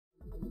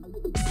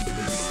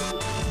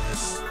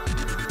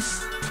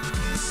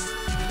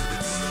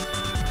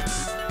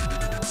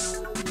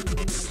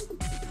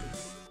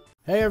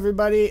Hey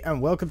everybody,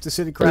 and welcome to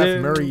CityCraft.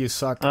 Hello. Murray, you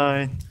suck.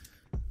 Hi.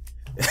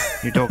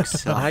 Your dog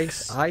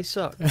sucks. I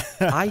suck.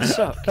 I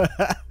suck.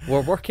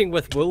 We're working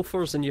with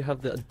wolfers and you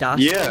have the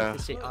audacity Yeah. to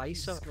say I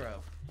suck.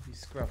 You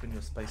scrub in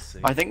your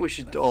spacesuit. I think we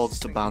should all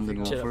just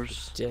abandon Shut up,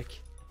 wolfers.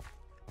 dick.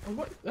 Oh,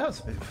 what? That was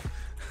a bit.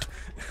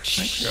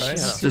 Shut right.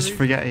 up. Just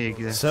forget he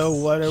exists. So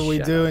what are we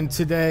Shut doing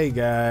today,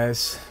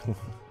 guys?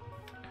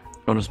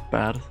 Going to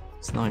bed.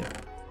 It's night.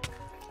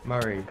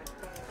 Murray,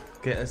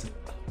 get us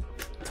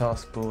a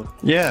task board.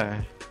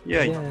 Yeah.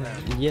 Yeah.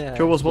 Yeah.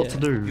 Show us what yeah. to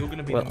do. You're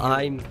gonna be. Well, the mule.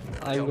 I'm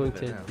Get on going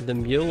with it to now. the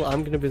mule.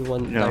 I'm going to be the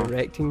one Yeah.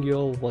 directing you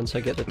all once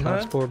I get the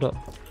task No. board up.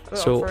 Oh,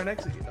 so- for an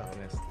execute. Oh,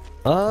 I missed.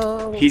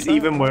 Oh. He's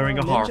even wearing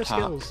a hard ninja hat.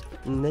 skills.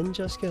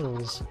 Ninja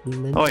skills.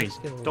 Ninja Oi,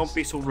 skills. don't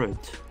be so rude.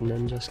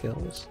 Ninja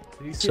skills.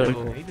 Did you see Sorry.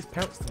 him? He just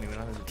pounced on me when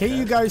I was. a Can you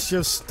child. guys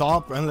just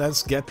stop and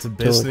let's get to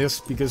business?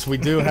 Because we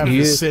do have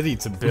You- a city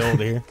to build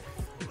here.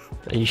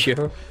 Are you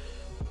sure?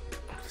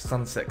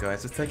 Sunset,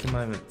 guys. Just take a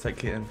moment.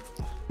 Take it in.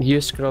 You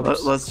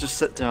scrubs. Let's just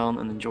sit down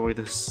and enjoy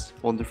this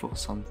wonderful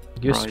sun.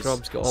 You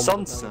scrubs got on with it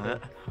now.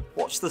 Sunset.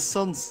 Watch the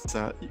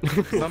sunset.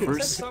 Sunset,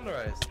 Wolfers.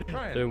 sunrise.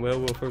 Ryan. Doing well,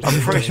 wolfers. I'm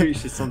pretty sure you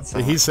should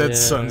sunset. He said Yeah.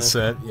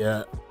 sunset,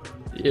 yeah.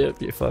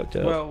 Yep, you fucked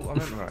up. Well, I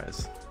meant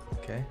rise.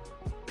 Okay.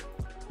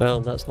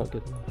 Well, that's not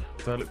good enough.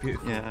 Do I look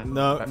beautiful? Yeah.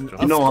 No,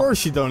 Backdrop. of know what?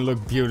 course you don't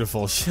look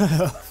beautiful. Shut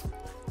up.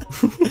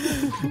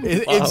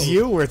 It's Wow.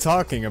 you we're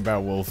talking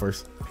about,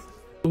 Wolfers.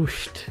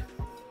 Ooshed.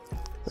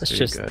 That's See you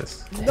just.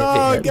 guys.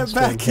 No, hitting, get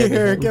strong back heavy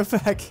here, hitting. get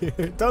back here.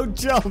 Don't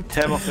jump.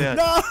 Tim off the edge.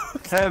 No!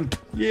 Tim.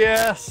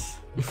 Yes.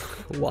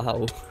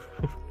 Wow.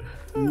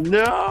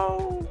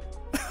 No.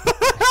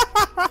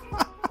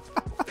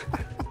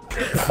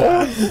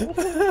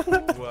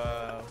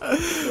 Wow.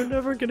 We're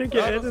never gonna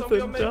get Oh, zombie on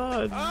anything me.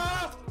 done.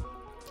 Ah!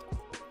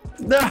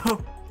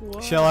 No.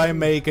 Shall I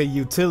make a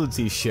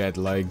utility shed,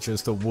 like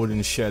just a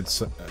wooden shed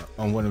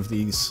on one of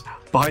these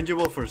Behind you,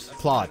 wolfers.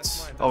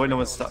 plots? Oh wait,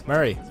 no, it's stuck.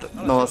 Murray,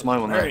 No, that's my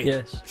one. There.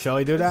 Yes. shall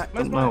I do that?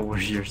 No,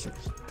 where's yours?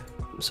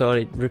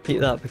 Sorry, repeat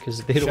that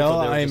because they don't. Shall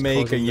know they're I just make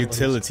a causing noise.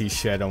 utility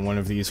shed on one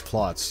of these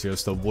plots?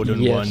 Just a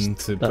wooden Yes, one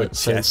to that put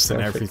sounds chests and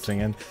perfect. everything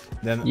in.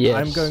 Then Yes.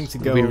 I'm going to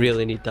go We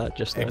really need that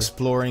just now.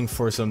 exploring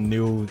for some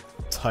new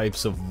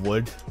types of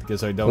wood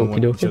because I don't Okie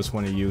dokie. just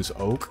want to use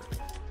oak.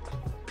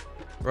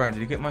 Ryan, did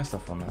you get my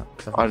stuff on that?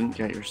 'Cause I didn't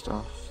get your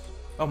stuff.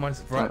 Oh,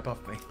 mine's right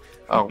above me.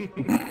 Oh.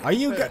 Are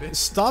you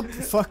stop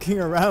fucking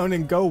around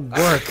and go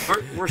work?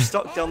 we're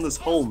stuck down this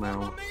hole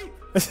now.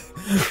 Wait,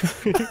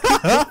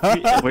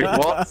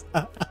 what?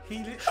 He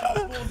literally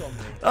spawned on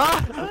me.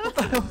 Ah! What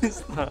the hell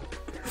is that?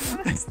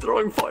 It's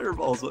throwing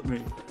fireballs at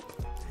me.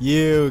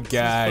 You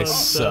guys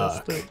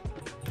suck. Fantastic.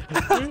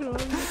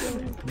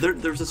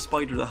 There's a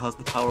spider that has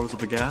the powers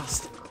of a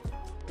ghast.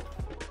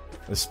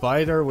 A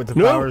spider with the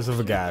No. powers of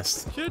a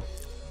ghast. Shit.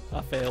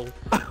 I failed.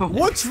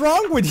 What's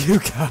wrong with you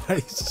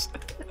guys?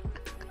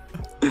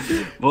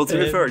 Well, to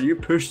be Um, fair, you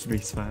pushed me,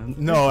 Sven.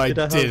 No, I Did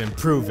I have- didn't.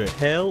 Prove it.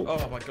 Help.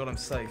 Oh my god, I'm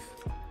safe.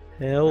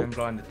 Help. I'm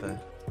blinded though.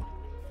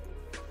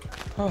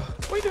 Oh,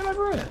 what are you doing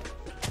over here?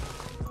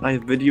 I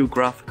have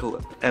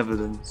videographical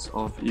evidence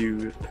of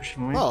you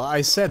pushing me. Well,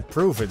 I said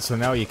prove it, so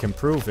now you can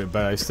prove it,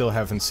 but I still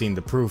haven't seen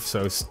the proof,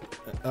 so...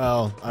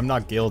 Well, I'm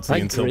not guilty My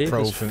until grave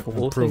is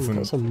floating. proven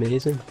That's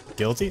amazing.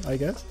 guilty, I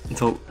guess?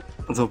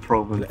 Until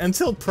proven.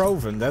 Until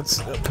proven,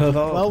 that's...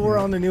 well, we're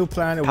on a new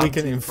planet, we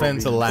can Until invent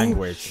a proven.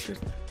 language.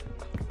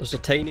 There's a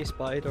tiny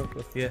spider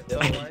with Yeah.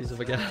 pieces of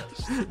a gas.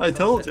 I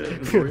told you. It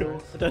was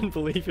real. I didn't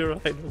believe you,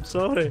 Ryan. I'm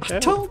sorry. I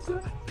told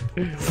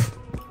you.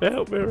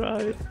 Help me,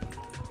 Ryan.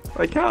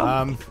 I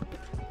can't.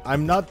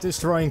 I'm not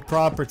destroying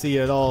property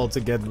at all to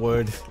get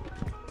wood.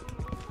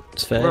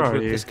 It's fair. Where are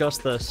We've you?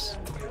 discussed this.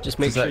 Just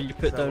make Is sure that- you is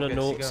put that down what a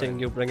gets you note saying going?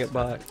 you'll bring it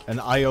back. An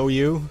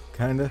IOU,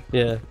 kinda?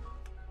 Yeah.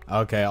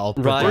 Okay, I'll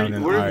put Ryan, down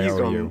an where have you IOU.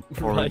 gone? Ryan,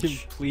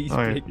 Forage. please Oh,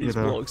 break you these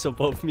know. blocks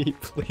above me,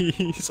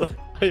 please.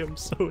 I am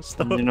so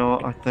stuck. You know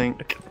what? I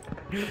think.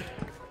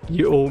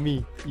 You owe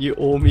me. You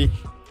owe me.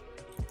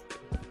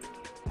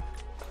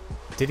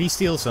 Did he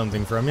steal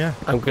something from you?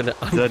 I'm gonna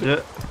Did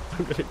it?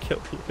 I'm gonna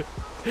kill you.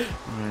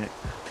 Right.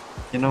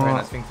 You know Very what?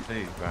 nice thing to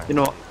do, Ryan. You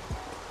know what?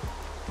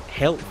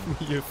 Help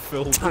me, you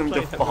fool. Time to Try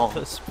hit fall.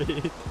 with a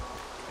spade.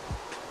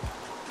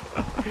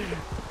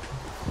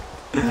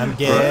 I'm I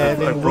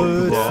getting broke the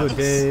wood for blocks.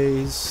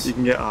 days. You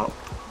can get up.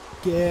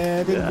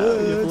 Getting Yeah,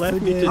 wood you've for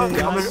left me to days.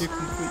 die, you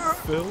complete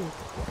fool.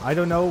 I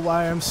don't know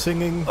why I'm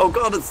singing. Oh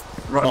god, it's.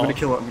 Right, I'm Oh, gonna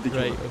kill it. I'm gonna kill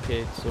Right, it.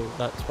 okay, so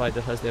that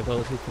spider has the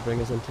ability to bring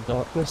us into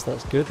darkness.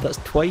 That's good. That's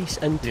twice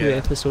in two Yeah.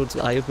 episodes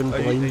that I have been Oh,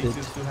 you blinded.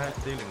 still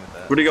dealing with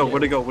that? Where'd he go? Yeah.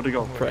 Where'd he go? Where'd he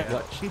go? Pretty Yeah.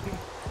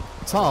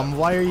 much. Tom,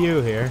 why are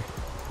you here?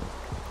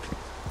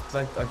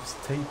 I just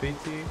TP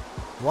to you.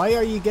 Why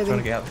are you Trying to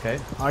getting... get out the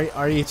cave.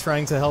 Are you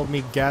trying to help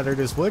me gather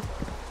this wood?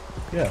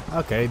 Yeah.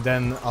 Okay,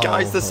 then I'll...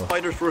 Guys, this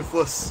spider's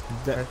ruthless.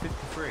 th-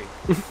 53.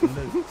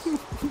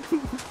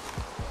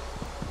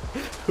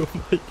 Oh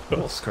my god.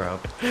 What scrub?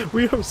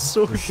 We are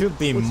so There should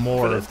be close to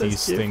more finish of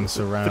this these game things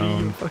for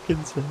around. 3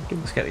 fucking seconds.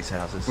 Let's get these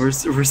houses.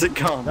 Where's it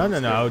gone?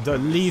 No,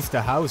 don't leave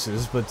the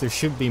houses, but there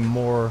should be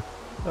more...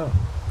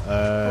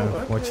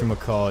 okay.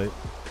 Whatchamacallit?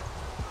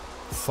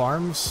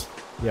 Farms?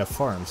 Yeah,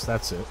 farms,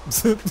 that's it.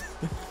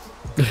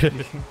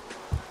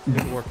 You've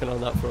been working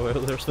on that for a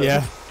while there, so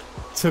Yeah,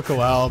 took a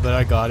while, but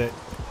I got it.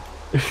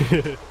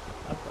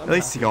 At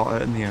least you got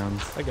it in the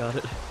end. I got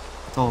it.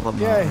 That's all that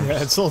Yeah, matters.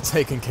 yeah, it's all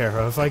taken care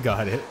of, I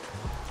got it.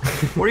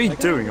 What are you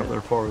doing up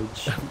there,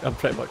 Porridge? I'm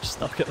pretty much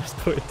stuck at this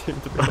point, to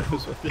be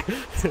honest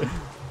with you.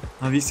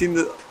 Have you seen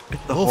the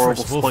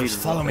horrible Wolfers,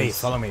 spider? follow that me, is?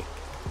 follow me.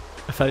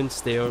 I found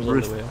stairs on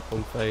Ruth. the way up.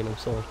 I'm fine. I'm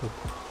sorry.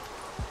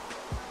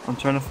 I'm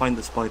trying to find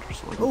the spider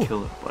so I can Oh,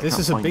 kill it. But I this can't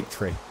is a find big it.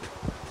 tree.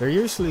 They're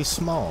usually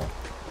small.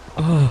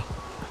 Oh,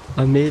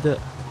 I made it.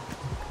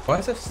 Why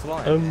is there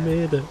slime? I here?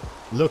 made it.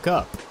 Look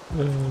up.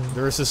 Uh,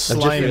 There's a I just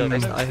slime.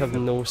 realised I have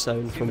no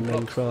sound from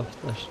Minecraft.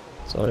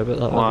 Sorry about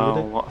that. Wow,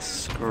 Really. what a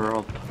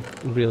scrub.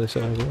 I'm really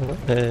sorry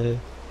about that.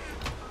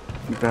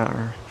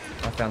 Better.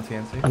 I found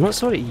TNT. I'm not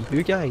sorry to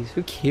you guys.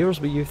 Who cares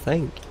what you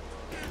think?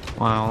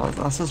 Wow,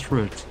 that's just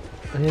rude.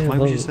 Yeah, Why well,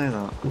 would you say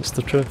that? it's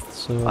the truth.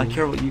 So I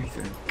care what you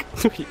think.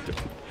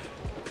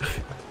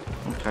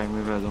 Okay,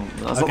 maybe I don't.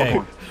 That's not the Okay,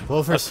 point.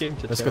 Wolfers, That came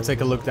to let's go town.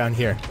 take a look down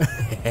here.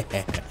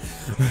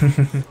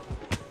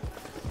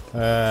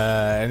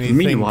 Anything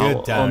Meanwhile,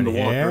 good down on the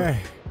water.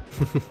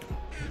 here?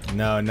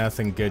 No,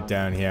 nothing good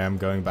down here. I'm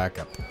going back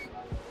up.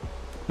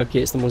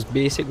 Okay, it's the most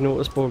basic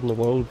notice board in the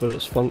world, but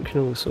it's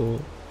functional. So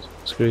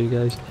screw you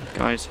guys.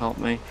 Guys, help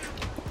me.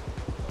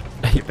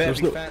 You better There's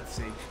be no,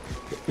 fancy.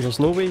 there's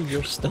no way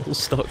you're still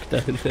stuck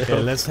down there. Okay,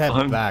 let's head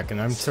I'm back, and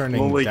I'm turning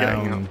slowly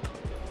getting down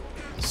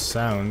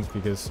sound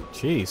because,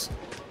 jeez,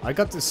 I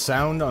got the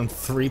sound on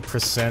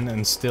 3%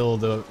 and still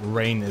the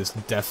rain is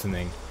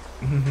deafening.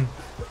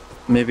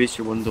 Maybe it's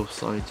your window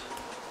side.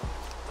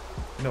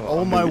 No, All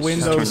I'm my maybe it's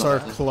just windows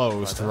turned are off.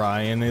 closed,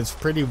 Ryan. It's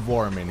pretty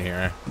warm in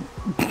here.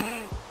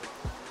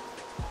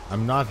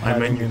 I'm not I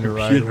meant heading your in the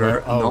right computer,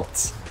 way. Oh,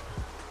 not.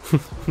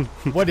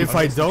 what if I'm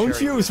I just a don't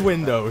cherry. use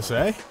Windows,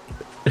 eh?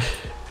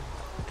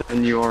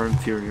 Then you are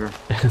inferior.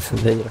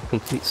 Then you're a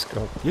complete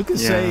scrub. You can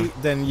Yeah. say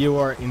then you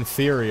are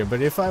inferior,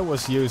 but if I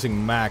was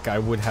using Mac, I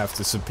would have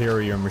the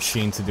superior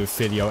machine to do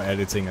video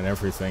editing and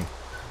everything.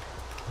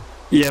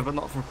 Yeah, but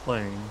not for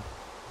playing.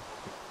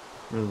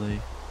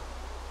 Really.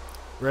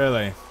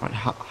 Really? Right,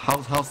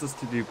 how's this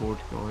to-do board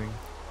going?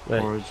 Right.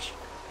 Porridge.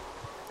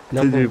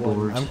 Number To-do one.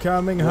 board. I'm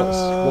coming What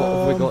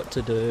have we home. got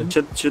to do?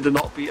 Should there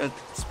not be a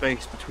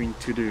space between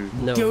to-do?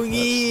 No, Going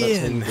that's how you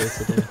in. go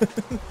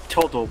today.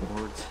 Todo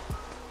board.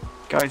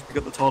 Guys, we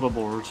got the Todo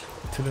board.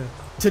 Today,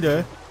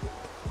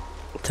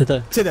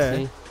 Today. today,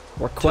 See?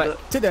 We're quick.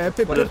 today,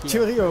 people, Okay, we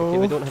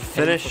cheerio. don't have time for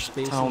Finish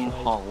spaces. town right?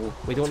 hall.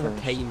 We don't have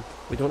first. time.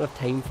 We don't have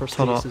time for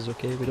Shut up. spaces,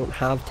 okay? We don't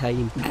have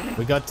time.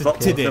 We got to But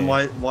today. then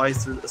why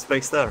is there a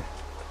space there?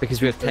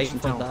 Because we have time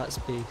Finish for town. that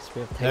space.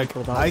 We have time Look,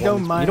 for that I don't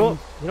one. mind-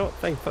 You know what?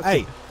 Fine. Fuck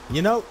Hey, it.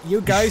 you know,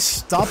 you guys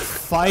stop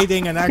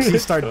fighting and actually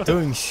start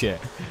doing shit.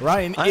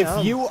 Ryan, I if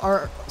am. you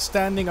are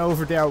standing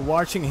over there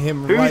watching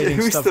him writing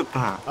Who's stuff... the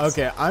bat?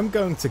 Okay, I'm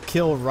going to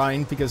kill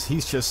Ryan because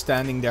he's just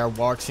standing there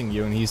watching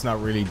you and he's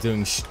not really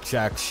doing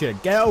jack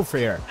shit. Get over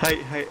here.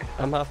 Hey,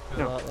 I'm happy with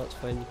No. that. That's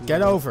fine. You can Get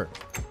do that. over.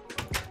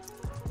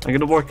 I'm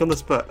gonna work on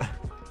this bit.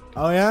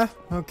 Oh yeah?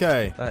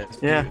 Okay. That is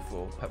Yeah.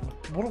 beautiful.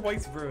 What a way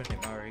to ruin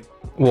it, Murray.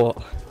 What?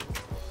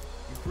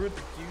 You've ruined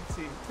the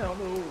beauty of town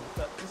hall.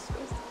 That's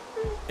disgusting.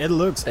 It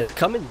looks... It's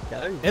coming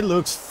down. It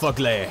looks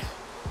fugly.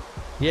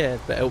 Yeah,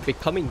 but it'll be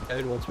coming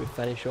down once we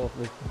finish off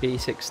the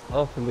basic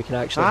stuff and we can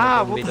actually Ah,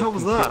 have what made the up hell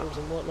was that? computers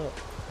and whatnot.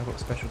 I've got a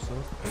special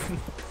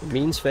sword.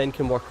 Me and Sven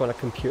can work on a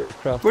computer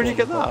craft. Where'd you one,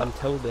 get but that?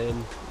 Until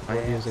then, Oh,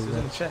 we're yeah, using it was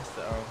in this. the chest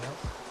at our old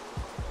house.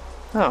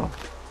 Oh.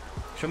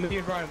 Shall me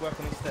and Ryan work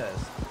on these stairs?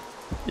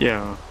 Yeah.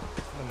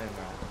 Come on then,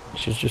 Ryan. We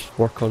should just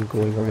work on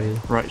going away.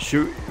 Right,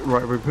 shoot.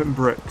 Right, we're putting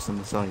bricks on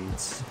the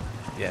sides.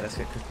 Yeah, let's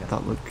get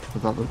cooking.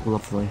 Would that look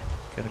lovely?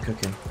 Get a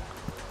cooking.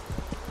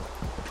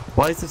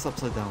 Why is this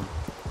upside down?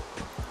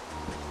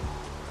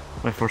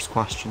 My first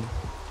question.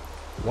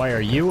 Why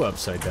are you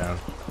upside down?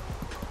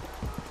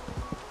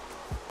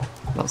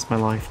 That's my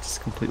life,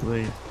 just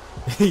completely.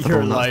 Your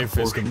that's life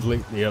is proportion.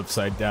 completely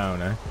upside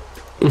down, eh?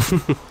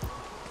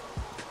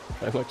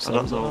 Pretty much I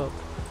don't sums it know. up.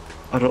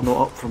 I don't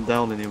know up from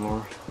down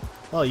anymore.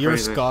 Well, you're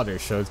Crazy.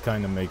 Scottish, so it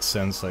kind of makes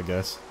sense, I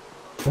guess.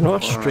 We're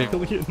not Wow.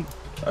 Australian.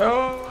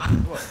 Oh!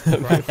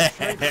 What?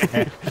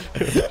 Right.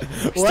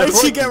 Why did you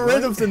working, get rid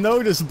right? of the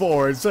notice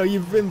board? So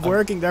you've been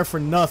working there for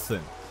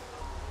nothing.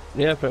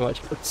 Yeah, pretty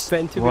much.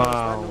 Sven, to be honest,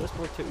 Wow. that notice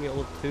board took me all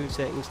of 2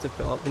 seconds to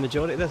put up. The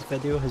majority of this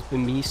video has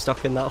been me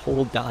stuck in that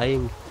hole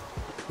dying.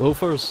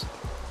 Wolfers.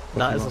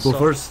 That is Well, assault.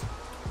 first,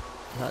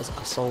 That is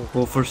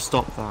assault.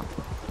 stop that.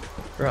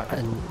 Right.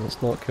 And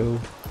it's not cool.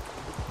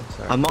 I'm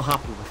sorry. I'm not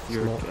happy with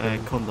your not cool.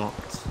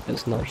 conduct.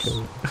 It's not Wolfers.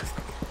 cool.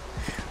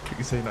 You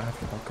can say you're not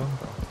happy about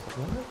Gondor.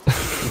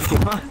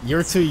 What?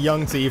 You're too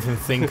young to even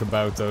think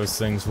about those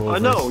things, I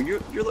Wolfers. know,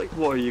 you're like,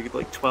 what are you,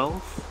 like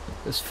 12?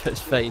 It's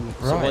fine.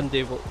 So Right. one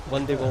day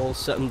we'll all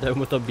sit him down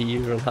with a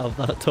beer and have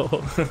that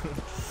talk.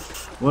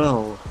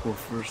 Well,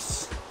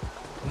 Wolfers.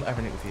 I'm not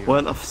having it with you.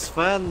 When a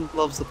Sven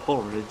loves the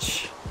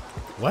porridge,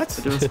 What?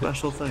 I do a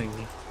special thing.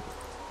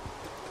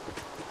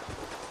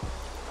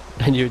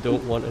 And you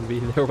don't want to be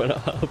there when it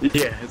happens.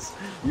 Yes,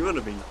 you want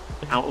to be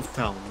out of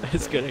town.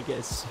 It's gonna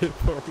get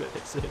super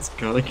messy. It's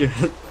gonna get.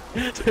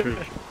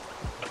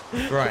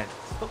 Brian,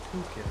 stop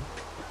talking.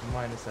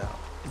 Mine is out.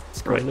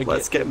 It's Right, gonna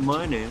let's get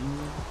mine in.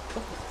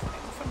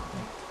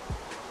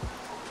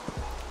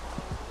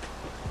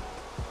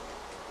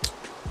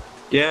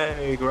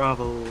 Yay,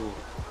 gravel.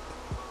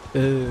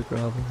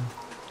 Gravel.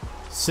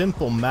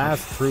 Simple math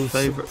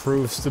Favorite.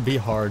 proves to be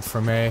hard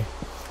for me.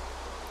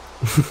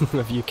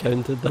 Have you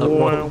counted that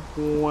Wow,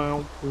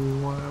 wrong?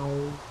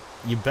 wow.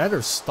 You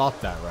better stop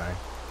that, right?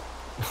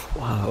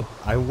 Wow.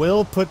 I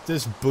will put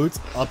this boot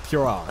up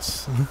your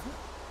ass.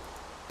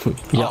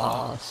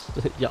 Yes.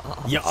 Yes.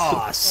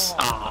 Yes!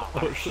 Ah,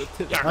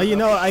 You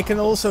know, I can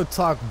also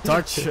talk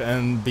Dutch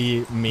and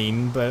be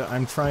mean, but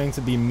I'm trying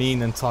to be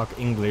mean and talk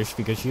English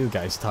because you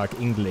guys talk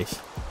English.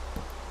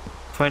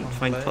 Fine,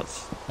 Let's-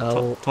 Tots.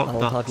 I'll Talk have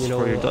Dutch you know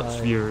for your Dutch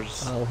I-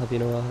 viewers. I'll have you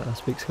know I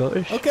speak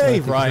Scottish. Oké, I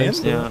think Ryan. I'm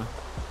still- Ja.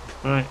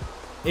 Right.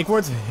 Ik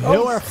word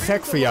heel erg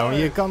gek voor jou en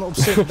je kan op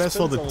zich best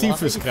wel de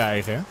tyfus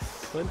krijgen.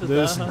 When did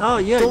Dus- that happen?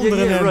 Oh, yeah,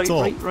 Donderen en right,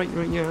 top. right,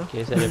 yeah. In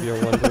case any of you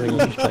are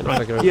wondering, I'm just trying to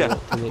figure out Yeah,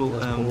 what to make well,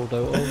 this board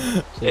out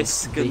of. So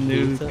It's they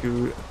hate it.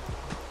 Ganugu.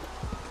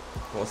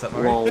 What's that,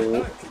 Murray?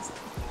 Lol.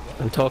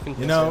 I'm talking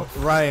to You know,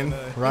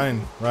 myself.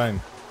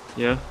 Ryan.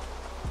 Yeah.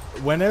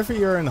 Whenever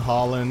you're in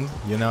Holland,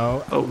 you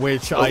know, Oh,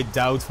 which oh. I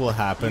doubt will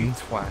happen,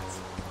 Twat.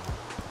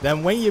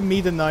 then when you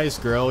meet a nice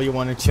girl, you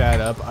want to chat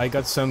up, I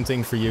got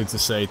something for you to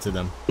say to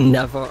them.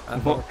 Never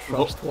ever What-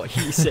 trust what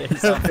he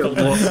says. After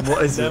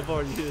What is it?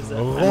 Never use it.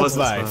 What's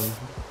this Rotwijf.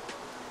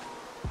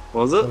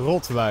 one? Was it?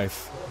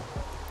 Rotwijf.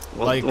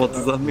 What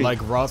does that mean? Like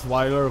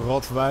Rottweiler,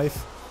 Rotwijf.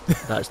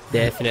 That's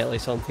definitely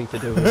something to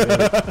do with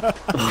it.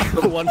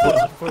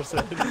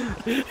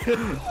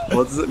 100%.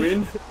 What does it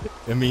mean?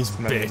 It means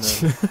No,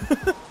 bitch.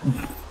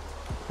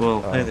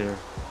 Well, Oh. hey there.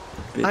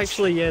 Bitch.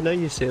 Actually, yeah, now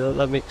you say that,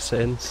 that makes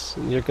sense.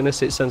 You're gonna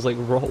say it sounds like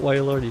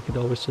Rottweiler, you could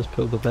always just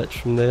pull the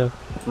bitch from there.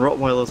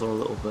 Rottweilers are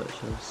little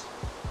bitches.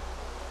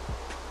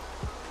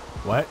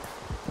 What?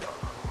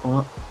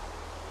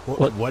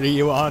 What? What are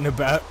you on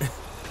about?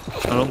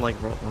 I don't like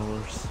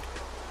Rottweilers.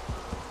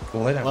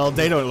 Well, they don't. Well,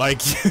 they don't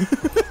like you.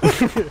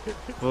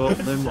 Well,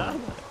 they're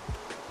mine.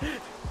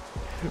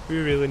 We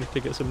really need to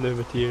get some new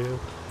material.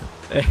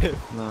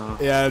 No.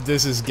 Yeah,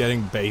 this is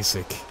getting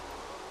basic.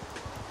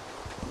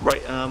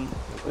 Right,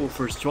 well,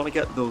 first, do you want to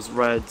get those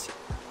red...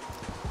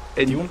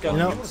 Do you want to go You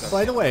know, on the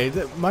by the way,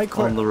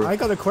 On the roof. I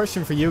got a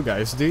question for you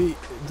guys. Do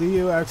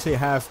you actually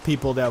have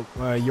people that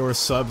your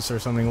subs or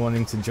something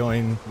wanting to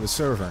join the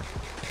server?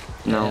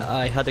 No.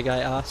 I had a guy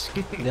ask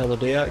the other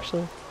day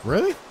actually.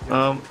 Really?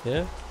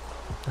 Yeah.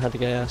 I had a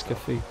guy ask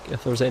if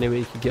there was any way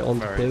he could get on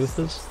to play with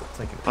us.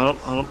 I don't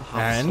have...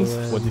 And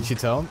So, what did you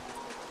tell him?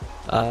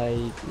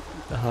 I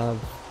have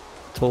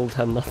told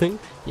him nothing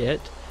yet.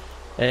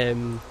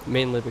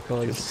 Mainly It's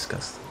because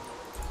disgusting.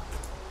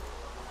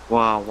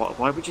 Wow,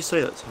 why would you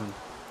say that to him?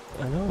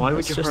 I know Why would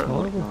that's you just hurt him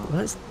like horrible. that?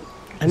 That's,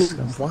 I mean,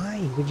 why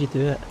would you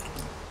do it?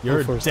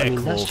 You're a Wolfers? dick, I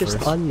mean, that's just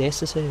Wolfers.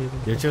 unnecessary.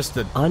 You're just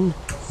a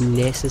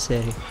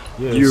Unnecessary.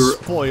 You're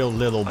spoiled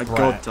little A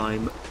brat.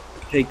 goddamn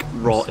pig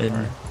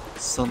rotten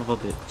son of a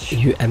bitch.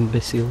 You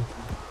imbecile.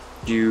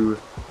 You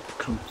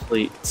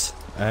complete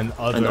And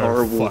other and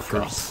are fuck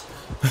wolfers.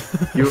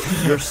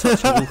 You're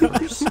such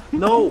wolfers.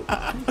 No!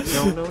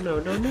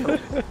 No.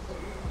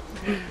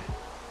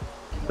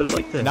 But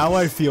like this. Now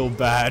I feel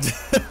bad.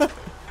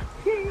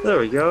 There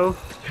we go.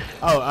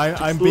 Oh,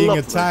 I'm being Lovely.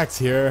 attacked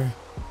here.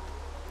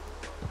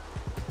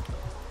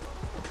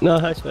 No,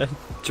 that's fine.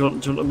 Do you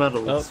want a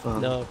medal? Oh, It's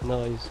fine. no,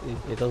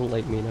 he doesn't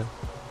like me now.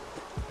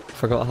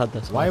 Forgot I had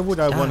this. Why one. would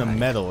I want a Die.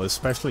 medal,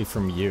 especially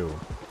from you?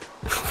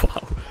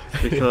 Wow.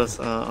 Because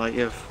I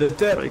give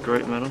very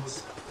great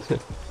medals.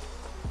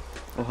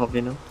 I'll have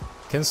you know.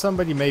 Can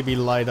somebody maybe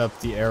light up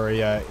the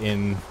area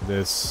in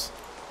this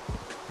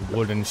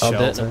wooden I'll do it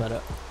in a shelter?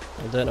 minute.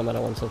 I'll do it in a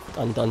minute once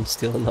I'm done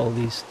stealing all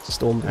these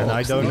stone blocks. And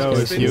I don't know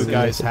these if you things.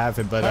 guys have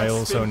it, but I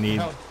also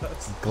need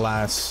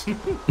glass.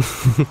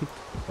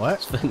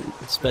 What?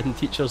 Spin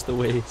teachers the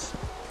ways.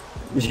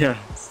 Yeah.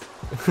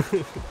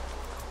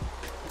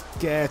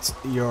 Get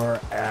your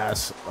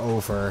ass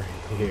over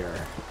here.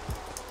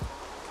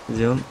 Is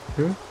he on?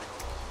 Who?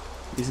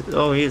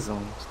 Oh, he's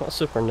on. It's not a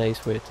super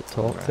nice way to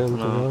talk to him, to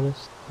be No.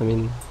 honest. I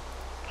mean,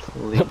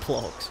 Please.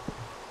 blocks.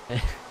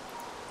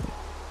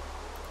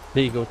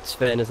 There you go,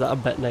 Sven. Is that a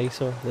bit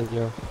nicer than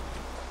your?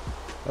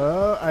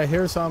 I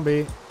hear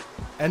zombie.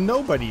 And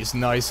nobody's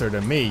nicer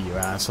than me, you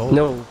asshole.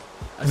 No,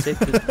 I said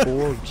the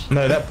board.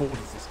 No, that board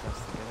is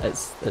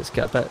disgusting. It's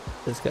got a bit.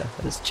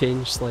 It's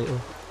changed slightly.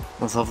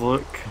 Let's have a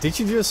look. Did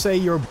you just say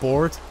you're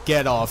bored?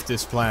 Get off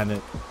this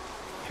planet.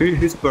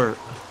 Who's Bert?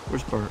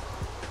 Where's Bert?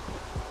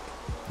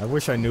 I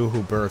wish I knew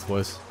who Bert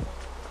was.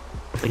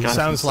 The He guy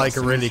sounds from like a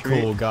Sesame really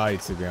Street? cool guy,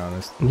 to be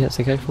honest. Yeah, it's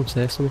the guy from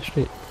Sesame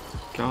Street.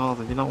 God,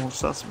 have you not watched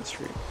Sesame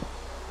Street?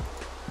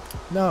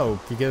 No,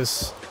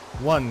 because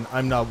one,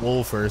 I'm not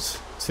Wolfers.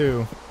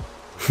 Two,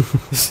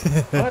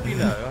 How do you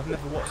know? I've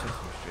never watched Sesame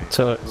Street.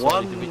 So sorry,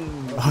 One did we,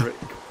 brick.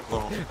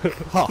 block.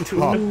 Ha, ha,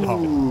 ha.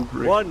 Ooh,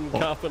 brick One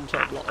block.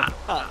 carpenter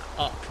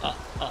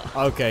block.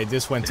 Okay,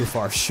 this went too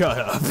far. Shut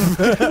up.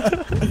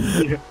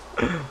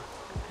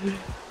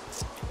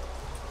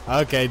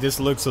 Okay, this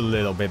looks a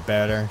little bit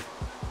better.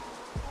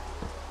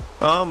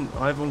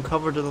 I've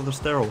uncovered another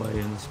stairway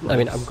in this place. I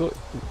mean,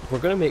 we're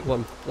gonna make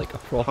one like a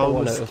proper How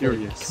one out of like,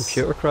 mysterious.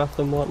 computer craft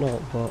and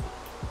whatnot, but.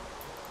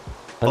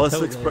 Oh, this until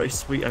looks then- pretty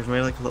sweet. I've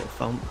made like a little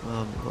fountain,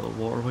 little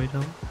waterway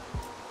down.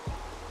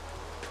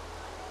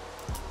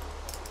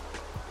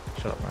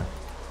 Shut up, man.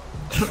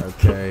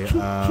 Okay,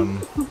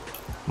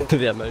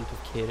 The amount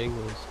of caring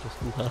was just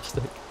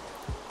fantastic.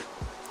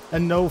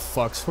 and no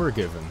fucks were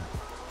given.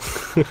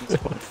 That's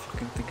what I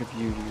fucking think of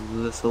you,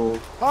 you little.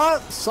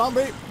 Ah,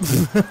 zombie!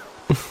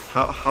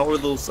 How are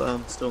those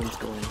stones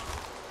going?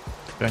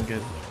 Going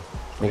good.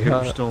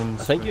 Computer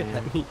stones. I think you for-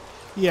 hit me.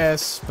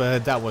 Yes,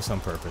 but that was on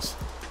purpose.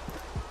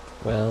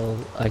 Well,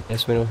 I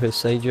guess we know whose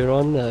side you're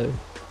on now.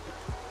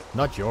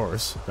 Not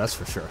yours, that's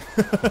for sure.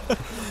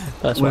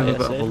 That's We why have I a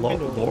bit said. of a we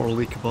know. water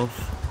leak above.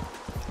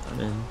 And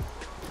then.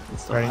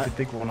 Ready to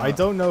dig one I up.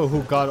 don't know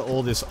who got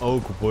all this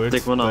oak wood,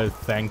 Dig one but up.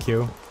 thank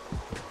you.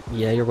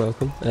 Yeah, you're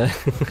welcome.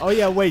 Oh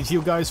yeah, wait,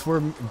 you guys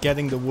were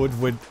getting the wood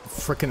with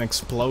frickin'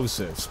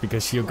 explosives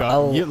because you got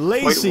Well- you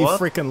lazy Wait, what?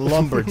 frickin'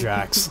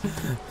 lumberjacks.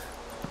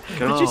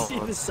 Did you see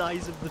God. the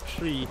size of the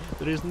tree?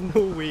 There is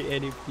no way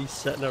anybody's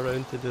sitting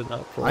around to do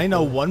that properly. I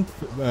know one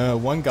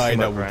guy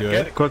that would do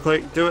it.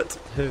 Quickly, do it.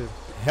 Who?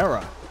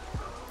 Hera.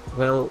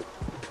 Well,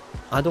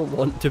 I don't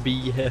want to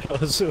be here,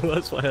 so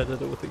that's why I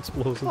did it with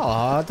explosives.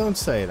 Aw, don't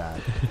say that.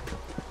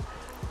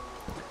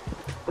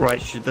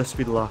 Right, should this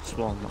be the last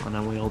one, and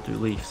then we all do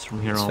leaves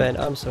from here It's on? fine,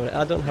 I'm sorry.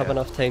 I don't have Yeah.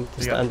 enough time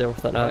to You got- stand there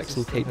with an axe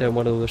and take down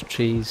one of those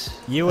trees.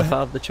 You If I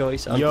have the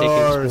choice, I'm taking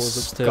You're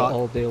explosives to it Scot-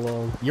 all day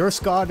long. You're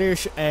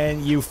Scottish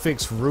and you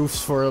fix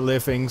roofs for a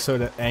living,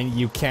 and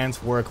you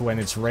can't work when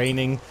it's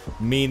raining,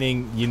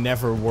 meaning you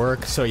never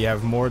work, so you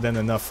have more than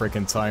enough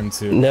freaking time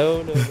to.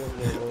 No.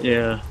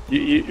 Yeah,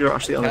 you're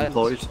actually Can't.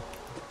 unemployed.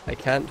 I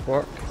can't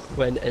work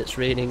when it's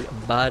raining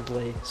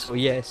badly. So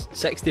yes,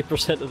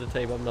 60% of the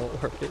time I'm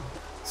not working.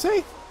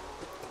 See?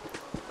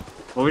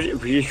 What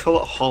would you call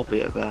it a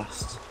hobby at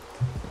best?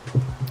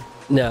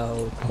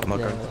 No, I'm not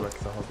no. going to work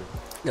as a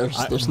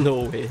hobby. There's no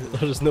way.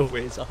 There's no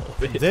way it's a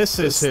hobby. This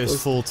is his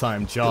Let's-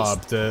 full-time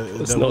job. The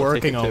let's not take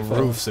working it on too far.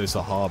 roofs is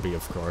a hobby,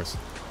 of course.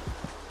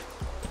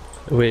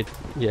 Wait,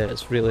 yeah,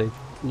 it's really.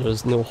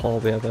 There's no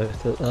hobby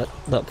about it.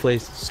 That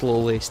place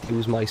slowly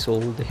steals my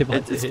soul day by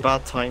It's day.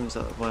 bad times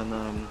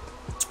when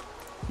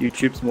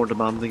YouTube's more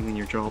demanding than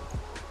your job.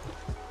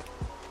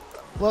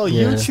 Well,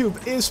 Yeah.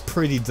 YouTube is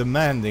pretty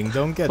demanding.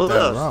 Don't get Well,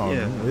 that it is, wrong.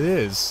 yeah. It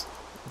is.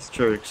 It's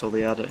true, because all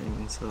the editing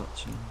and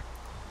such, and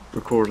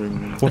recording.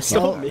 And Let's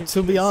Well, not make to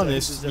it be sound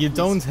honest, as if you we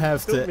don't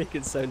have Don't to. make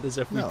it sound as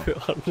if we No. put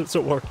hundreds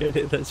of work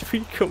into this.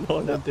 We come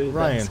on and do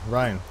Ryan, this.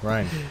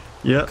 Ryan.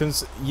 yeah,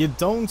 Because you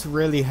don't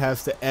really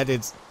have to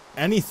edit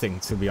anything,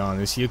 to be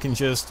honest. You can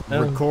just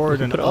No, record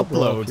you and can put it up raw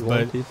upload. if you But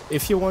wanted.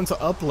 if you want to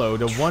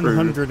upload a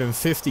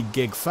 150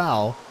 gig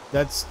file,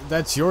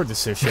 that's your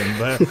decision.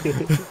 But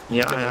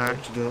yeah, I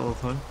actually do that all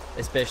the time.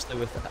 Especially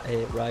with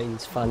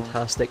Ryan's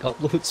fantastic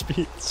upload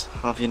speeds.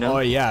 Have you know? oh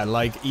yeah,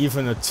 like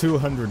even a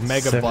 200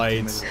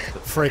 megabyte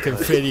freaking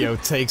video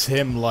takes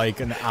him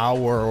like an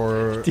hour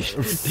or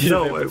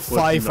No, it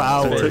 5 wouldn't. It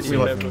hours. took me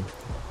like even.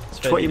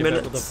 20 The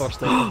minutes.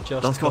 first of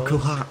Just That's got a cool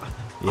Cause. hat.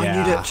 Yeah.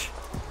 I need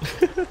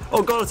it.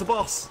 Oh god, it's a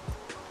boss.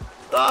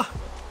 Ah!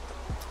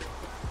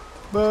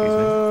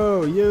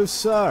 Boo! You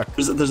suck.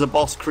 There's a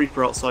boss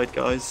creeper outside,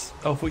 guys.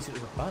 Oh, I thought you said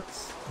it was a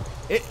butts.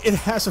 It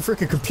has a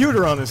freaking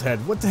computer on his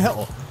head. What the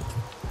hell?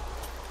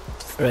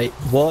 Right,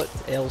 what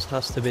else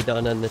has to be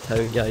done in the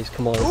town, guys?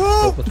 Come on,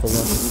 Whoa! up with the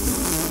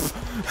list.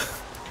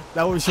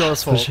 That was your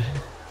fault.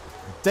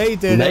 They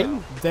did Nine?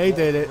 it. They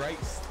did it.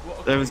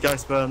 There was Guy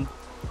Spurn.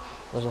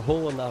 There's a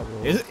hole in that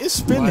road. Is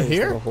Spin Why is there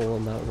here? a hole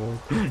in that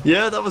road?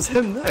 Yeah, that was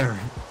him there.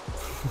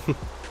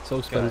 It's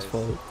all Spin's Guys.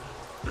 fault.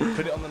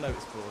 Put it on the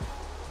notes board.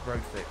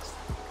 Road fixed.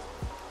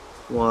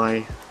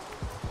 Why?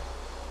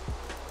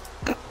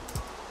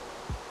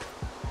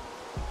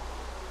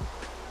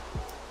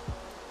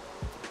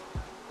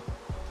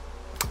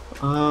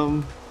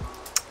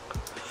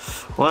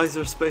 Why is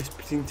there space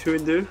between 2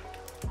 and 2?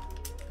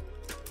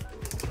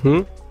 Hmm?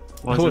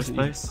 Why Oh, is there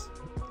space?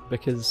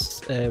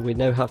 Because we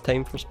now have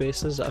time for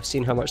spaces. I've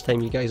seen how much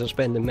time you guys are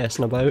spending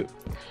messing about.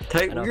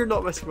 Take, and we're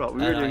not messing about,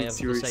 we were and I doing have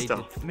serious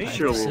decided- stuff. Me?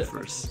 Sure, I've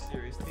Wolfers.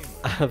 Serious team.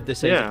 I have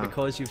decided Yeah.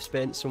 because you've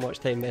spent so much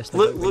time messing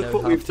Look, about. we look now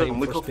what have we've time done.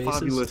 Look for how spaces.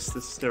 fabulous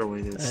this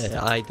stairway is.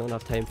 I don't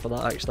have time for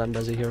that. Actually, I'm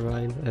busy here,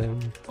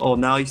 Ryan. Oh,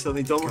 now you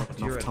suddenly don't have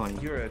You're enough time.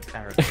 You're an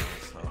arrogant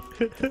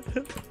asshole.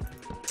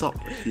 What's up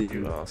with You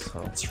you?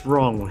 asshole. What's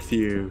wrong with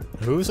you?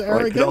 Who's Right, get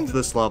up arrogant? to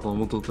this level and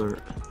we'll do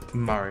dirt.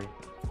 Murray.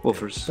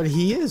 Wolfers. But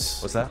he is.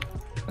 What's that?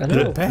 I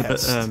know. The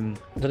best.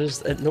 There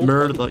is at no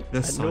Mirrored point, like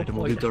this at no side and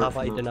we'll do point dirt have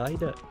I from the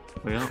denied it.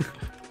 way up.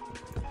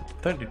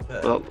 Don't do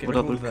that. Well, Get would rid that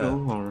of look all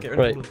cool, or- that. Get rid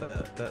Right. of all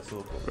that. That's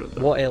all.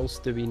 What else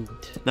do we need?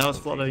 Now it's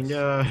flooding,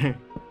 yeah.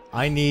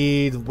 I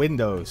need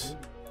windows.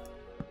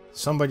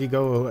 Somebody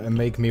go and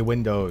make me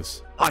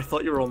Windows. I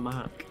thought you were on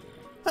Mac.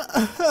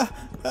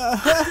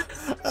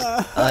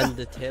 And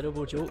the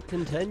terrible joke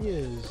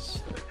continues.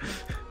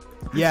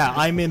 Yeah,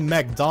 I'm in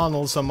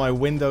McDonald's on my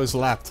Windows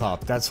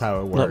laptop. That's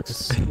how it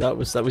works. That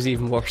was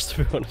even worse,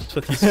 to be honest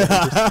with you.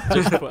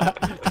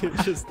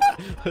 So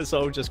let's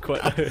all just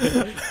quit now.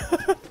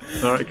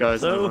 Alright,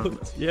 guys. So,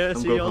 yeah, I'm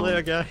see going y'all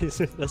later, home. guys.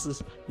 This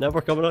is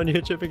never coming on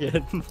YouTube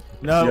again.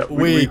 No, Yeah,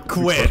 we we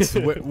quit.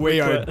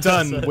 We are quit.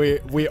 done. We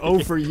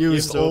overused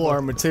Game's all over.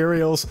 our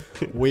materials.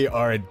 We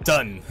are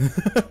done.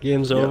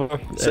 Game's over.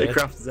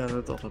 Citycraft is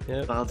ended on a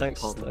Yeah, bad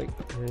thanks. pun.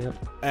 Yeah.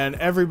 And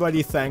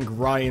everybody thank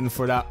Ryan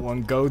for that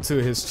one. Go to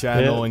his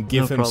channel Yeah, and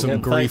give no him some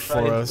problem. grief Thanks,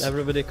 for Ryan. us.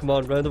 Everybody, come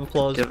on, round of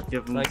applause. Give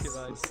him Thank you,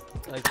 Ryan.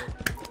 Thank you.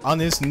 On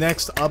his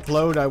next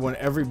upload, I want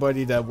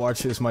everybody that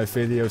watches my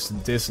videos to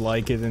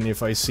dislike it, and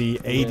if I see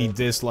 80 Yeah.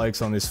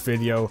 dislikes on this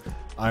video,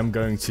 I'm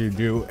going to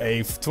do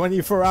a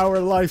 24-hour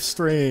live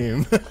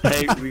stream.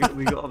 Hey,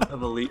 we got a bit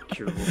of a leak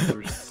here,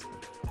 Wolfers.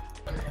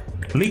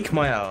 Leak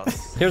my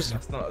ass. Here's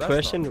That's a not a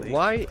question: leak.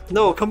 Why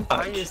No, come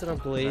Why back. is there a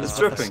blaze It's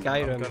with a dripping.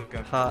 Skyrim I'm gonna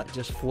go. hat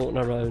just floating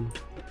around?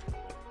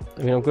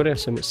 I mean, I'm going to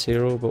assume it's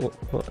zero, but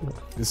what?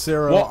 Is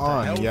Zero What the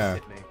on? hell Yeah.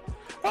 hit me?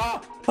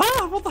 Ah!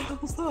 Ah, what the hell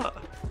was that?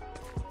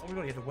 Oh my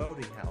god, you had a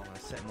welding hat on. I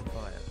set him on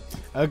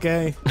fire.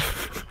 Okay.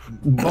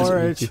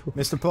 Porridge,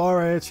 Mr.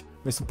 Porridge,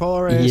 Mr.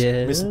 Porridge,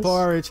 Yes? Mr.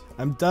 Porridge.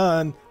 I'm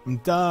done. I'm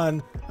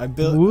done. I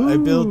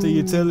built the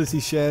utility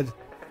shed.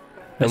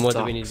 And what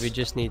do we Sucks. need? We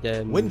just need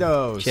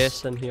Windows.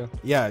 chests in here.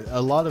 Yeah,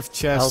 a lot of I'll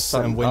chests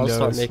start, and I'll windows.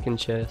 start making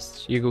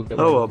chests. You go get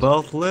Oh, one.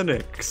 about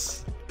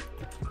Linux.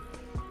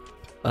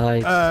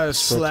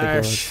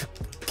 Slash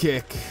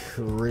kick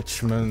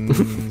Richmond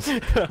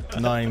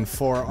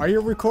 94. Are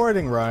you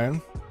recording,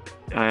 Ryan?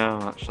 I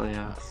am actually,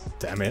 yes.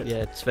 Damn it.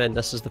 Yeah, Sven,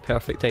 this is the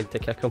perfect time to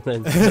kick him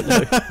in.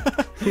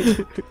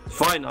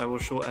 Fine, I will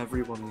show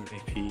everyone the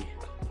AP.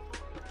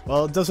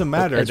 Well, it doesn't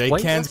matter. It's They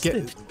can't get.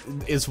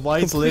 It's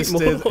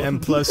whitelisted, mod.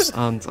 and plus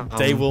And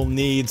they will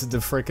need the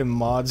freaking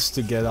mods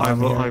to get I on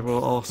will here.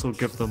 also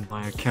give them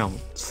my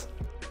account.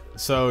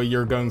 So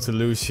you're going to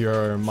lose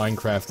your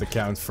Minecraft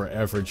account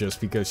forever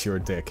just because you're a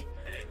dick.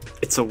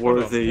 It's a on,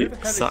 worthy who the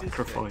hell is this Oh,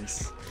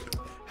 sacrifice.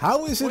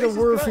 How is it What a is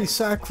this worthy place?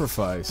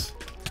 sacrifice?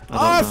 I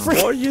Ah, don't know. frick!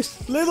 What are you,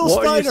 Little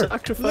what are you spider!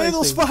 sacrificing?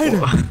 Little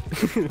spider!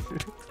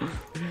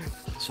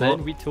 Sven,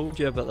 What? we told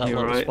you about that You're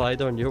little right.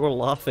 spider and you were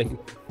laughing.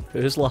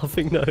 Who's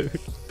laughing now?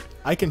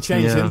 I can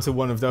change Yeah. into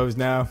one of those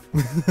now.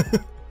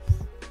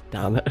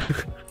 Damn it.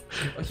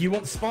 You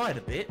want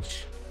spider,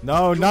 bitch?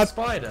 No, You want not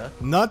spider?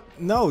 no.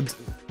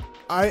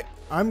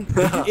 I'm.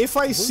 If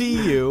I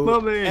see you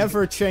Mummy.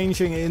 ever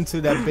changing into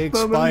that big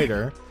Mummy.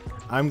 spider,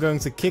 I'm going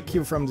to kick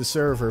you from the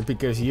server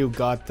because you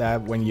got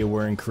that when you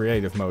were in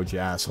creative mode, you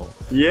asshole.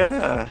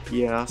 Yeah,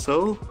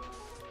 so?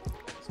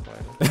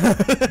 Spider.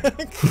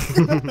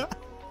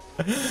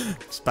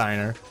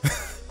 Spiner.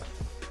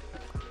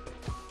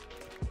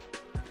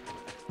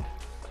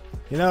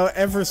 You know,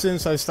 ever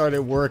since I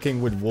started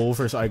working with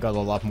Wolvers, I got a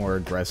lot more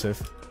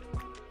aggressive.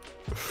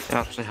 I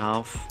actually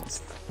have.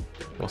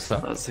 What's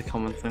that? That's the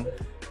common thing.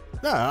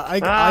 No,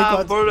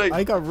 Ah, burning.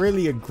 I got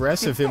really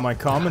aggressive in my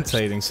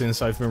commentating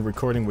since I've been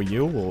recording with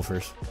you,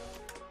 Wolvers.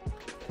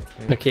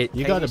 Okay, You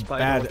tiny got a spider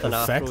bad with an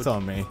effect afro,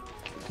 on me.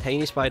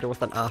 Tiny spider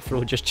with an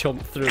afro just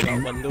jumped through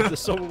that window. Does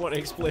someone want to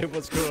explain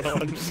what's going on?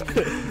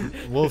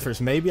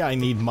 Wolfers, maybe I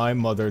need my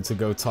mother to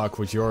go talk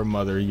with your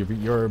mother.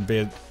 You're a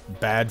bit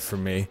bad for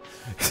me.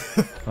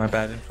 My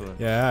bad influence.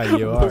 Yeah,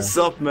 you are. What's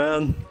up,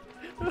 man?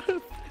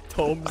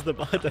 Tom's the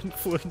bad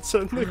influence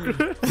on the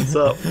group. What's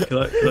up? Can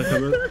I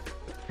come in?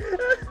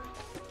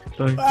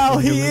 Can I Well,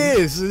 come he in?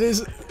 is. It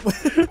is.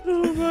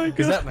 Oh my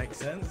Does god. that make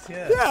sense?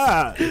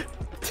 Yeah. Yeah.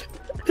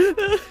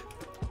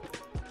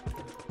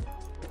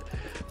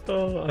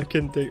 Oh, I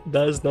can take.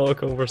 That is not a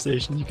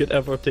conversation you could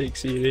ever take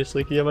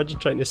seriously. Can you imagine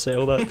trying to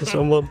sell that to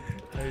someone?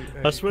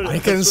 I swear. I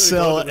can swear to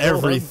sell God, it was all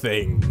him.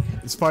 everything.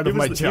 It's part He of was,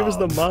 my the, job. he was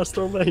the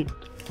mastermind.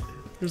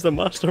 He was the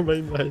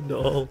mastermind behind it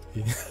all.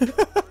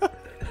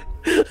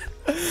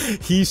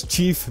 He's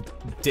chief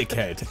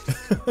dickhead.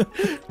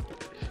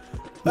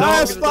 No,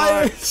 Ah, I'm gonna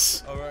die.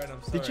 spiders! Alright,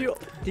 I'm sorry.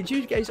 Did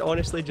you guys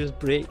honestly just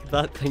break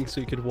that thing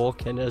so you could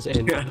walk in as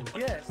in? Yeah.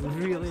 Yes.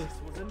 Really?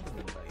 Was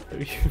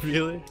implemented.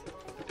 Really?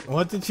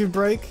 What did you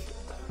break?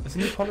 There's a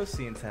new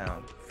policy in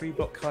town. Free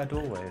block car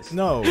doorways.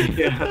 No.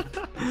 Yeah.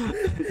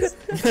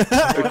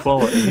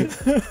 Equality.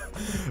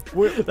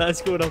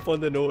 That's going up on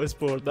the notice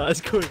board.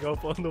 That's going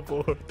up on the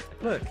board.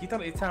 Look, you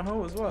done it at town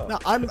hall as well. No,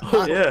 I'm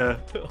Yeah.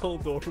 All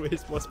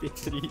doorways must be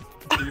three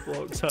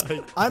blocks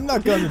high. I'm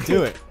not gonna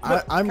do it.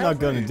 I'm not can't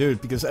gonna we? do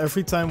it because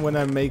every time when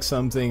I make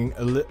something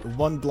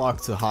one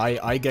block too high,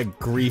 I get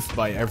grief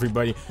by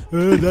everybody.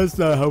 That's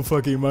not how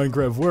fucking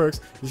Minecraft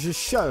works. You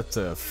just shut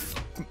the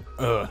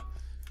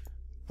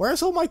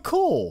Where's all my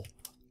coal?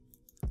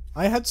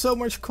 I had so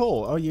much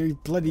coal. Oh, you're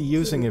bloody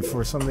using it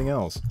for something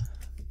else.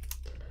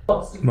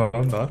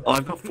 Remember?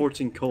 I've got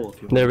 14 coal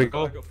if you want. There we I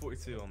go. got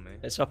 42 on me.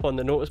 It's up on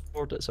the notice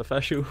board. It's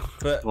official.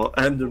 But Well,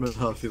 Enderman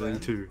have feeling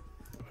too.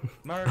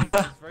 Murray is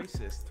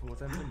racist towards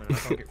them women and I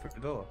can't get through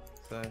the door.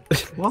 So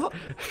What?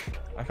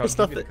 I can't It's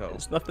give you the nothing. code.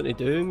 It's nothing to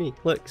do with me.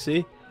 Look,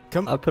 see.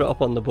 Come- I put it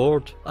up on the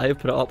board. I have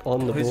put it up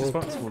on the Who's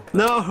board. responsible?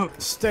 No!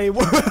 Stay.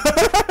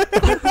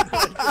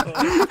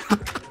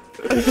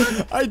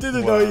 I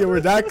didn't know you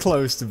were that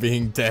close to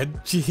being dead.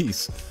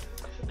 Jeez.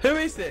 Who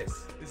is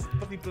this? This is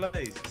Bobby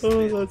Blaze.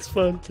 Oh, that's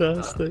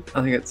fantastic.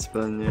 I think it's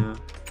been, yeah.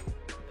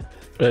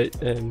 Right.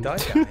 Died down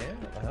here.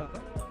 What the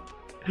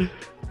hell?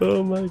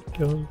 Oh my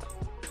god.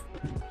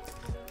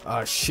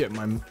 Oh shit,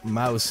 my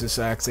mouse is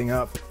acting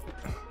up.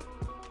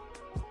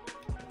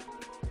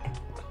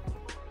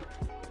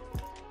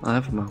 I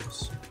have a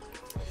mouse.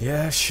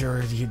 Yeah,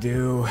 sure you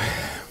do.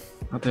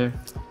 I do.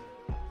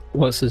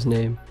 What's his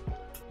name?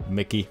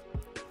 Mickey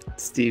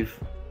Steve.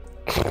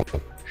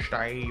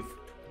 Steve.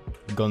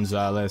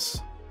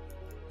 Gonzalez.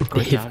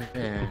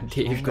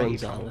 Dave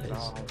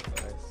Gonzalez.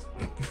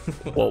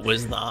 What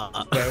was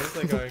that? Where was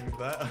I going with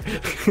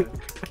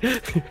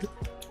that?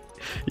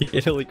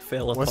 You like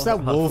fell apart. What's that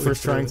halfway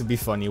Wolfers through. trying to be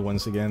funny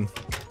once again?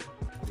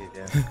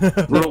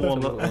 Yeah. Rule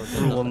one, Rule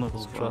rule one was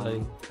was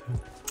trying.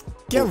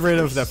 Get rid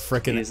of that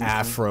Wolfers frickin' isn't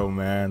afro,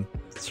 man.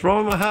 What's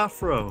wrong with my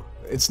afro?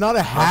 It's not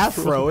a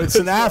half-ro, it's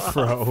an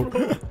afro.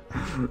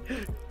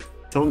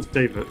 Don't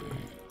save it.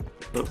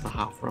 That's the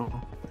afro.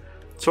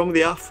 What's wrong with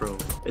the afro?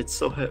 It's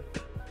so hip.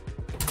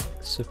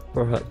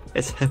 Super hip.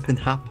 It's hip and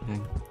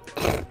happening.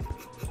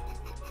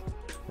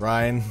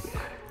 Ryan,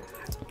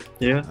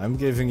 Yeah? I'm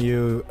giving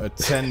you a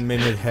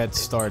 10-minute head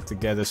start to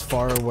get as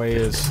far away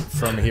as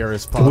from here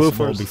as possible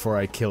Wolfers. before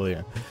I kill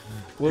you.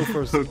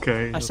 Wolfers.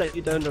 Okay. I sat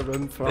you down in a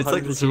room for It's 100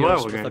 like the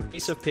survival years with a game.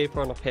 piece of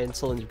paper and a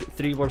pencil and you've got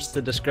 3 words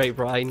to describe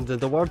Ryan. Did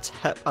the words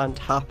hip and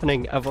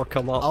happening ever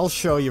come up? I'll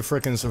show you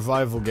frickin'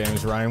 survival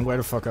games, Ryan. Where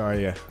the fuck are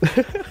you?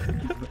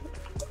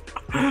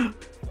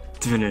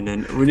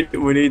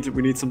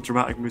 We need some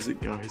dramatic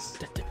music, guys.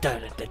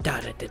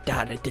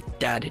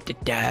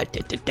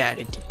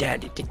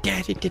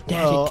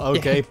 Well,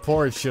 okay,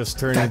 Porch just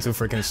turned into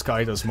frickin'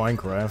 Sky Does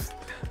Minecraft.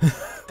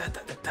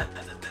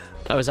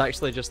 That was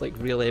actually just like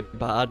really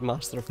bad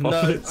Master of No,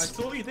 I Puppets.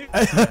 saw you do.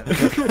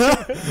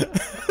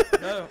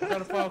 No, I'm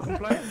gonna file a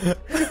complaint.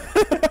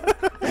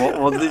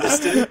 What did he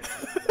just do?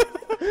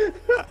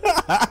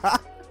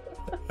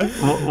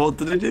 What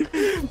did he do?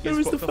 It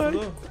was the fact.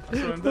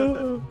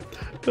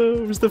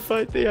 It was the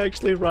fact they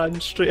actually ran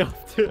straight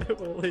up to it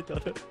while they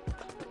done it.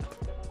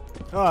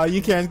 Oh,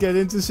 you can't get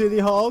into City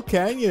Hall,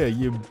 can you?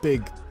 You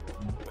big...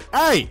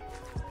 Hey!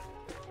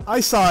 I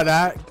saw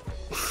that.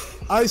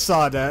 I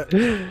saw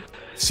that.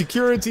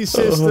 Security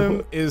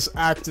system is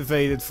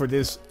activated for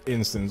this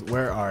instance.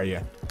 Where are you?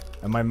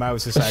 And my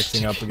mouse is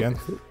acting up again.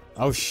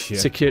 Oh shit.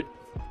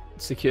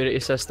 Security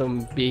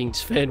system being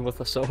Sven with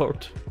a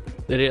sword.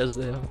 There he is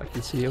there. I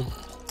can see him.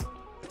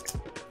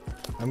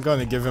 I'm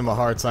gonna give him a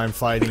hard time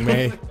fighting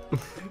me.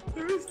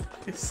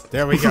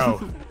 There we go.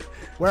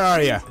 Where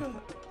are you?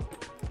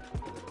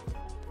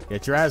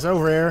 Get your ass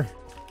over here.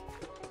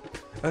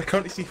 I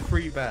currently see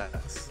 3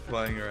 bats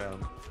flying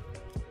around.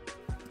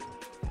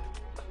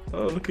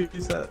 Oh, look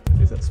who's that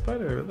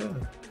spider over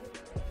there?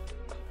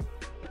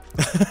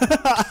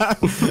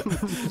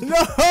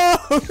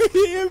 No!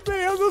 He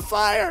impaled the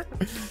fire!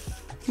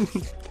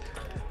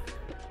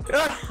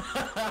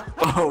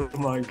 Oh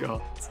my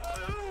god.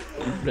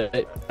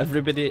 Right,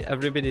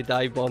 everybody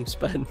dive bomb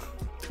spin.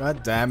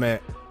 God damn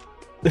it.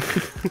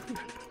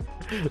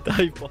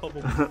 Dive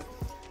bomb.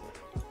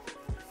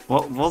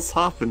 What's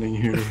happening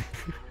here?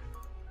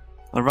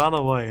 I ran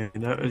away,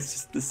 and now it's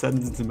just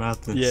descended into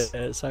madness. Yeah,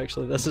 it's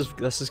actually this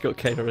has got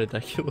kind of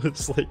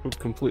ridiculous. Like we've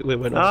completely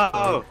went off.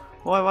 Oh!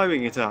 Why am I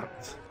being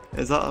attacked?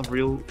 Is that a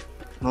real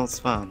not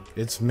spam?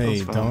 It's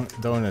me. That's fine.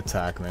 Don't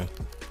attack me.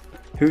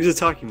 Who's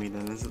attacking me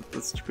then? Is it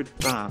the stupid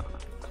bat?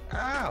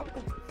 Ow!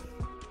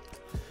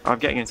 I'm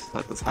getting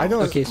inside this house. I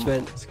don't- Okay,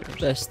 Sven.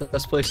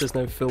 This place is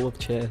now full of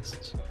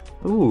chests.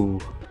 Ooh.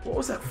 What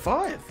was that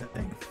fire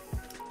thing?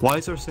 Why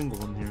is there a single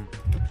one here?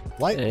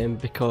 What?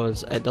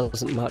 Because it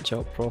doesn't match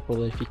up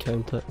properly if you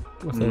count it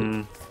without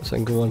Hmm. a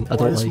single one. I Why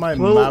don't is like.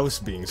 my Well- mouse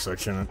being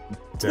such a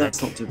dick?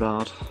 That's not too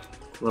bad.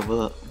 Live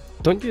with it.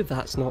 Don't do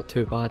that's not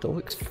too bad. It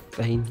looks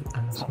fine.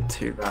 Not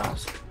too bad.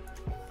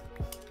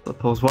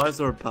 Suppose why is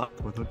there a bat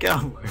with a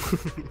gun?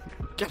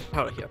 Get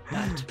out of here,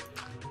 bat.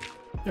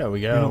 There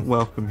we You're not go.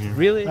 welcome here.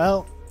 Really?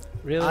 Well,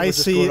 Really? I We're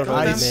just see. going around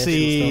I and messing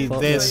see stuff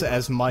up, this like-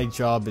 as my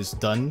job is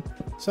done.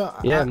 So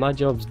Yeah, my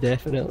job's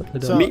definitely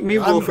done. So- Me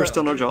and I'm Wolfer's go-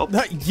 done our job.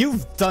 No,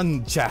 you've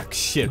done jack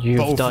shit, You've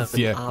both done of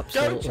you. Go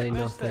absolutely check those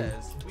nothing.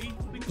 stairs. We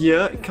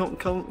Yeah, come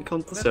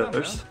to the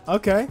stairs.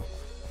 Okay.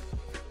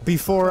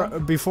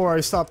 Before I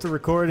stop the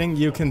recording,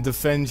 you can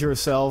defend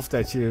yourself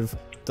that you've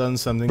done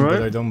something, but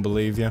Right. I don't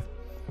believe you.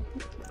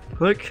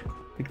 Look,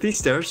 these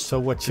stairs. So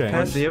what They're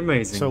changed?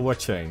 amazing. So what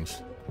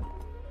changed?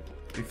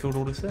 We filled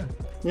all this in.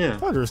 yeah.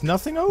 Oh, there's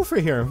nothing over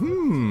here.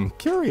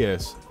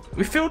 Curious.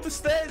 We filled the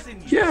stairs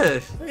in. Yeah.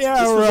 Yeah,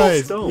 This was all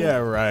right. stone. Yeah,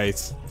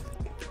 right.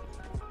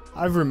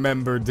 I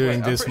remember doing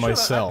Wait, I'm this pretty sure I'm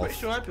myself. pretty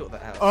sure I built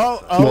that house.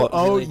 Oh, What,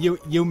 oh, really?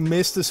 you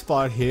missed a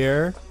spot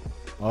here.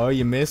 Oh,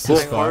 you missed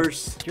this spot.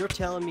 Wolfers. You're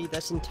telling me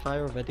this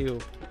entire video,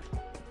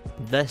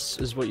 this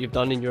is what you've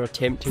done in your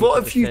attempting What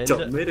to have you defend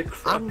done? it? Made a I'm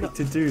crappy not-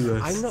 to do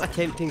this. I'm not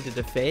attempting to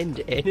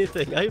defend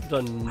anything. I've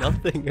done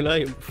nothing, and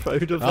I am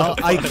proud of Oh,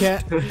 it. I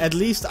can. At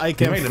least I You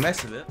made a can.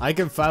 mess of it. I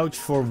can vouch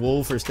for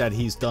Wolfers that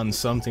he's done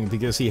something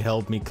because he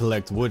helped me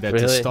collect wood at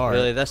Really, the start.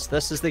 really,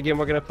 this is the game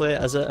we're gonna play.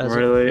 Is it? Is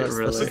Really, it? This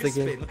really. is Look the at his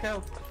game. feet, look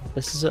how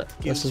This is it.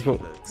 This is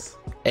guilty what. he looks.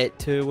 Et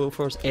 2,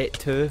 Wolfers. Et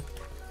 2.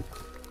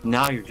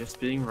 Now you're just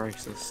being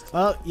racist.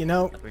 Well, you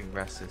know, Being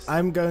racist.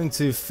 I'm going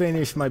to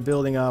finish my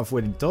building off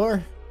with a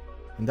door,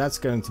 and that's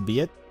going to be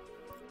it.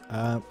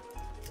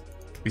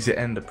 Is it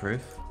ender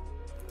proof?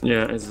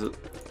 Yeah, is it?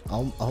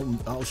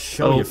 I'll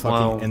show you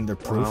fucking ender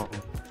proof. Wow.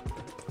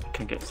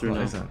 Can't get through What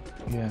now. is it?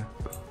 Yeah.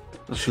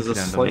 This is a Stupid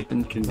ender. slight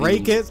inconvenience.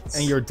 Break it,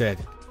 and you're dead.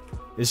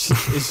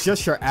 It's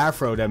just your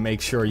afro that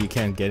makes sure you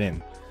can't get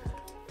in.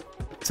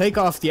 Take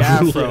off the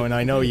afro, and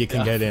I know you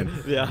can get in.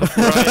 Yeah.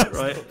 Right,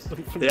 right.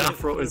 The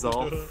afro is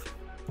off.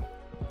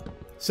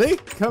 See?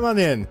 Come on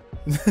in.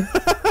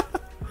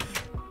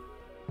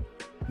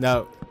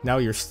 Now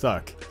you're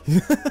stuck.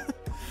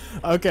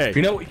 Okay.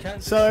 You know what you can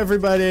do? So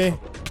everybody,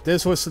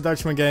 this was the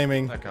Dutchman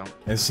Gaming, That count.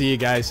 and see you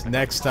guys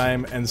next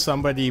time. And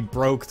somebody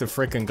broke the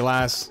frickin'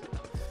 glass,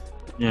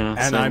 Yeah.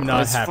 and so I'm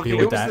not it's happy fucking-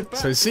 with it was that. the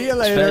So back. see you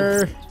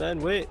later. Ben,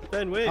 wait.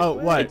 Oh,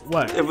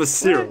 what? It was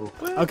 0.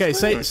 Okay,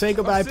 say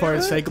goodbye,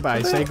 Port. Say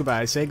goodbye. Say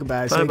goodbye. Say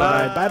goodbye. Say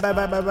goodbye. Bye bye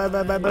bye bye bye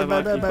bye bye bye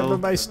bye bye bye bye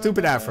bye.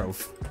 Stupid afro.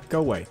 Go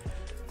away.